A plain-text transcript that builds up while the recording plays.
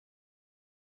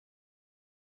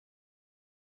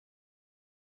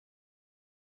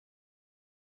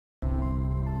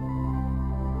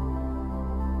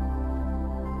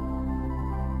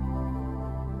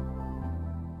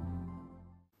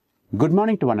Good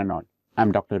morning to one and all. I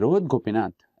am Dr. Rohit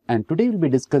Gopinath, and today we'll be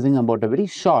discussing about a very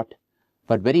short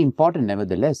but very important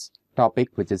nevertheless topic,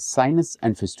 which is sinus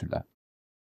and fistula.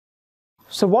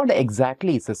 So what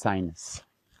exactly is a sinus?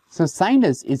 So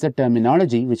sinus is a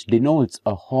terminology which denotes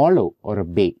a hollow or a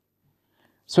bay.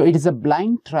 So it is a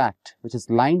blind tract which is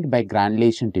lined by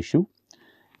granulation tissue,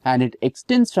 and it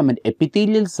extends from an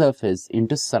epithelial surface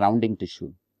into surrounding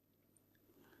tissue.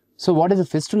 So what is a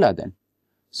fistula then?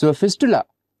 So a fistula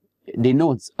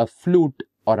denotes a flute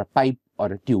or a pipe or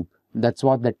a tube. That's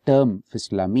what the term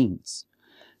fistula means.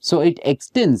 So it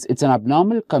extends, it's an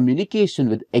abnormal communication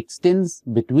which extends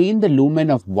between the lumen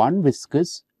of one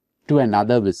viscus to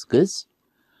another viscus,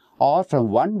 or from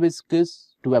one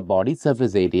viscus to a body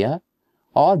surface area,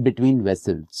 or between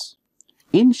vessels.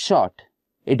 In short,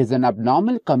 it is an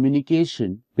abnormal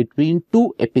communication between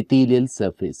two epithelial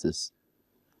surfaces.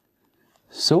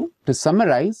 So to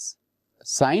summarize,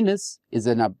 sinus is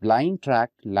a blind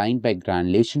tract lined by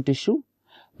granulation tissue,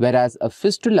 whereas a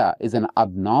fistula is an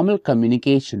abnormal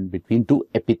communication between two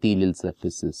epithelial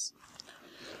surfaces.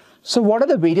 So what are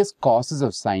the various causes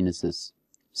of sinuses?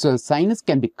 So sinus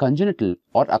can be congenital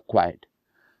or acquired.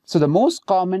 So the most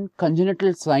common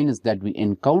congenital sinus that we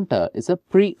encounter is a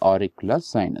preauricular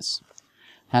sinus.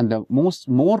 And the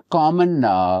more common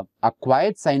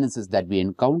acquired sinuses that we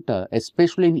encounter,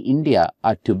 especially in India,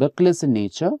 are tuberculous in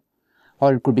nature,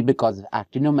 or it could be because of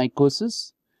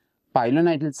actinomycosis,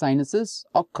 pilonidal sinuses,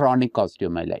 or chronic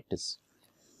osteomyelitis.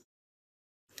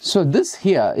 So this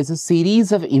here is a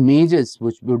series of images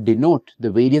which would denote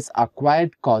the various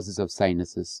acquired causes of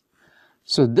sinuses.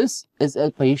 So this is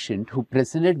a patient who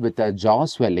presented with a jaw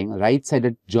swelling,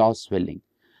 right-sided jaw swelling,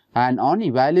 and on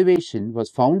evaluation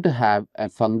was found to have a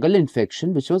fungal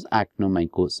infection which was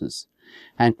actinomycosis.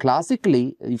 And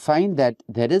classically, you find that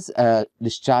there is a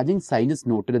discharging sinus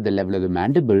noted at the level of the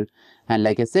mandible, and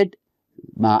like I said,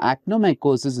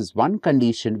 actinomycosis is one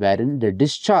condition wherein the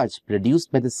discharge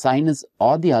produced by the sinus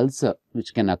or the ulcer,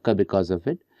 which can occur because of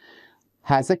it,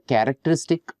 has a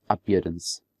characteristic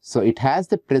appearance. So it has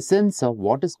the presence of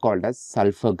what is called as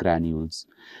sulfur granules.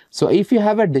 So if you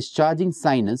have a discharging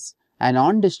sinus and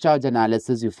on discharge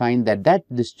analysis you find that that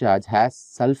discharge has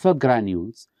sulfur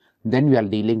granules, then we are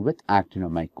dealing with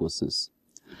actinomycosis.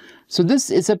 So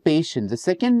this is a patient. The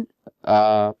second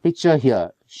picture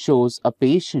here shows a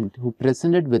patient who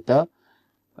presented with a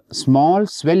small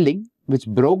swelling which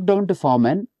broke down to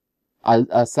form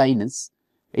a sinus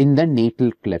in the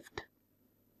natal cleft.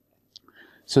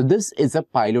 So this is a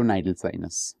pilonidal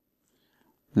sinus.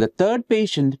 The third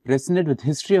patient presented with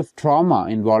history of trauma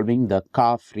involving the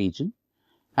calf region,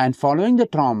 and following the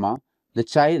trauma,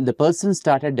 the person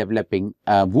started developing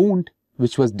a wound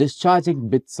which was discharging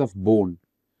bits of bone.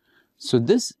 So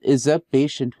this is a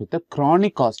patient with a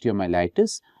chronic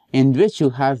osteomyelitis in which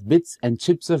you have bits and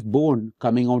chips of bone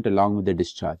coming out along with the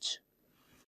discharge.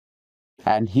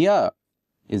 And here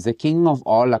is the king of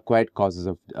all acquired causes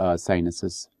of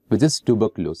sinuses, which is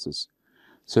tuberculosis.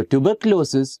 So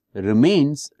tuberculosis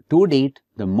remains to date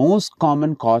the most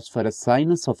common cause for a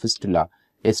sinus or fistula,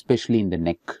 especially in the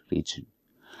neck region.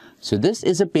 So this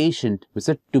is a patient with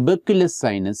a tuberculous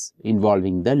sinus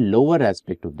involving the lower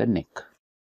aspect of the neck.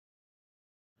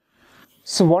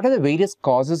 So what are the various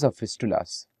causes of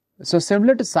fistulas? So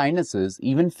similar to sinuses,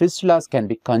 even fistulas can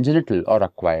be congenital or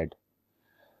acquired.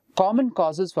 Common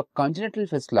causes for congenital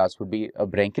fistulas would be a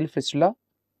bronchial fistula,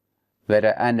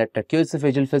 and a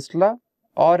tracheoesophageal fistula,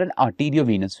 or an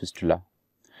arteriovenous fistula.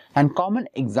 And common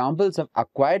examples of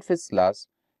acquired fistulas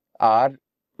are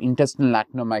intestinal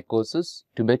actinomycosis,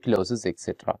 tuberculosis,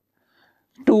 etc.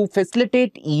 To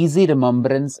facilitate easy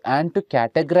remembrance and to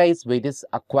categorize various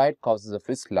acquired causes of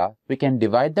fistula, we can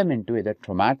divide them into either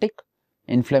traumatic,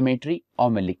 inflammatory,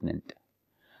 or malignant.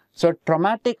 So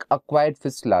traumatic acquired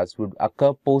fistulas would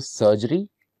occur post-surgery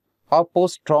or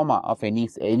post-trauma of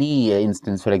any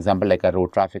instance, for example, like a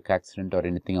road traffic accident or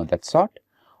anything of that sort,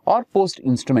 or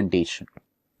post-instrumentation.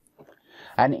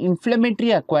 An inflammatory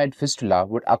acquired fistula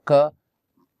would occur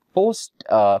post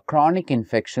chronic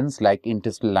infections like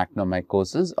intestinal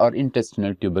actinomycosis or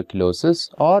intestinal tuberculosis,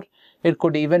 or it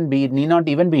could even be, need not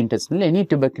even be intestinal, any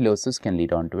tuberculosis can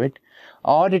lead on to it,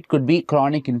 or it could be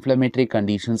chronic inflammatory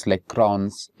conditions like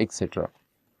Crohn's, etc.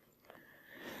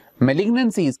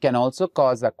 Malignancies can also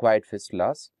cause acquired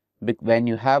fistulas when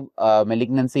you have a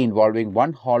malignancy involving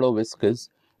one hollow viscus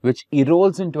which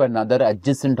erodes into another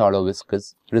adjacent hollow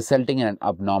viscus, resulting in an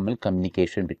abnormal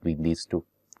communication between these two.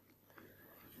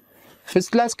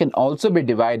 Fistulas can also be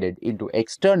divided into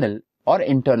external or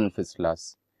internal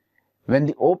fistulas. When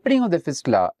the opening of the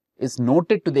fistula is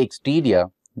noted to the exterior,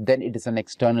 then it is an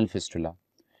external fistula.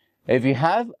 If you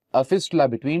have a fistula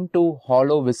between two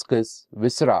hollow viscous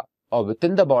viscera or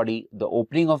within the body, the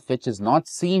opening of which is not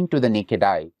seen to the naked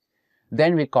eye,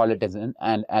 then we call it as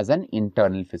an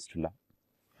internal fistula.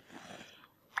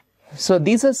 So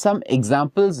these are some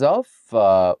examples of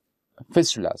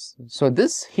fistulas. So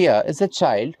this here is a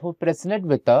child who presented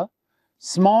with a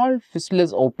small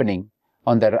fistulous opening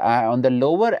on the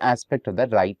lower aspect of the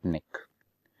right neck.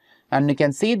 And you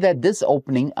can see that this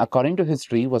opening, according to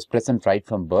history, was present right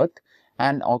from birth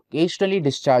and occasionally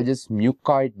discharges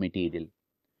mucoid material.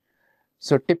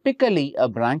 So typically, a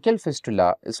branchial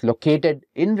fistula is located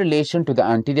in relation to the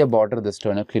anterior border of the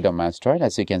sternocleidomastoid,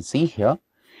 as you can see here,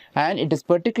 and it is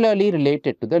particularly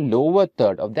related to the lower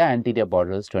third of the anterior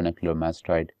border of the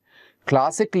sternocleidomastoid.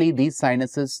 Classically, these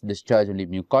sinuses discharge only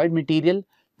mucoid material,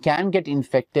 can get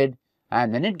infected,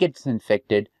 and when it gets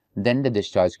infected, then the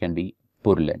discharge can be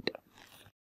purulent.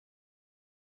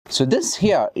 So this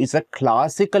here is a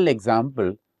classical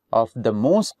example of the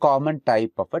most common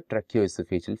type of a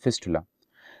tracheoesophageal fistula.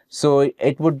 So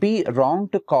it would be wrong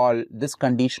to call this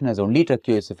condition as only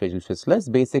tracheoesophageal fistula. It's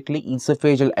basically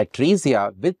esophageal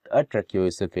atresia with a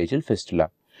tracheoesophageal fistula.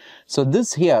 So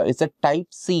this here is a type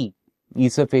C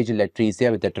esophageal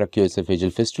atresia with a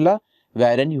tracheoesophageal fistula,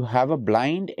 wherein you have a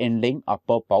blind ending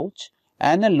upper pouch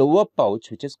and a lower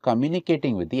pouch which is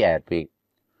communicating with the airway.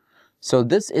 So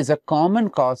this is a common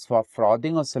cause for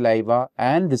frothing of saliva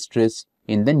and distress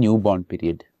in the newborn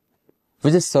period,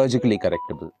 which is surgically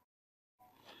correctable.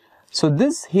 So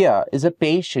this here is a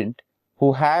patient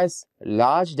who has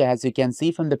large, as you can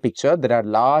see from the picture, there are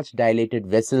large dilated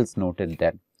vessels noted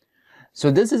there. So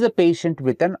this is a patient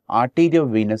with an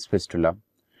arteriovenous fistula.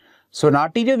 So an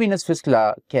arteriovenous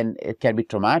fistula can be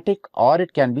traumatic, or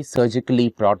it can be surgically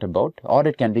brought about, or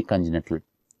it can be congenital.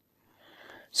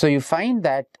 So you find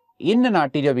that in an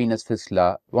arteriovenous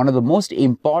fistula, one of the most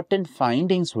important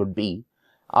findings would be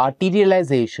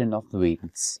arterialization of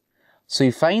veins. So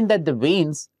you find that the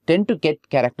veins tend to get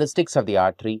characteristics of the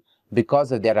artery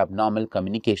because of their abnormal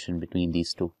communication between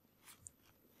these two.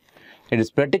 It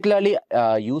is particularly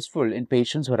useful in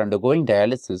patients who are undergoing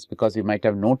dialysis, because you might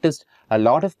have noticed a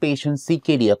lot of patients,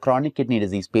 CKD, or chronic kidney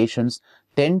disease patients,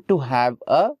 tend to have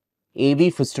a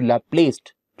AV fistula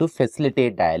placed to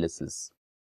facilitate dialysis.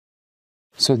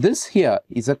 So this here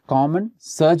is a common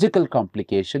surgical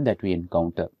complication that we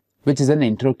encounter, which is an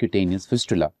intracutaneous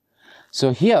fistula.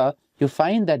 So here you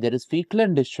find that there is fecal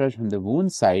discharge from the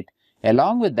wound site.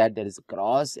 Along with that, there is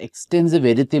gross extensive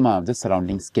erythema of the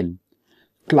surrounding skin,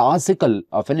 classical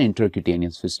of an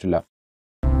intracutaneous fistula.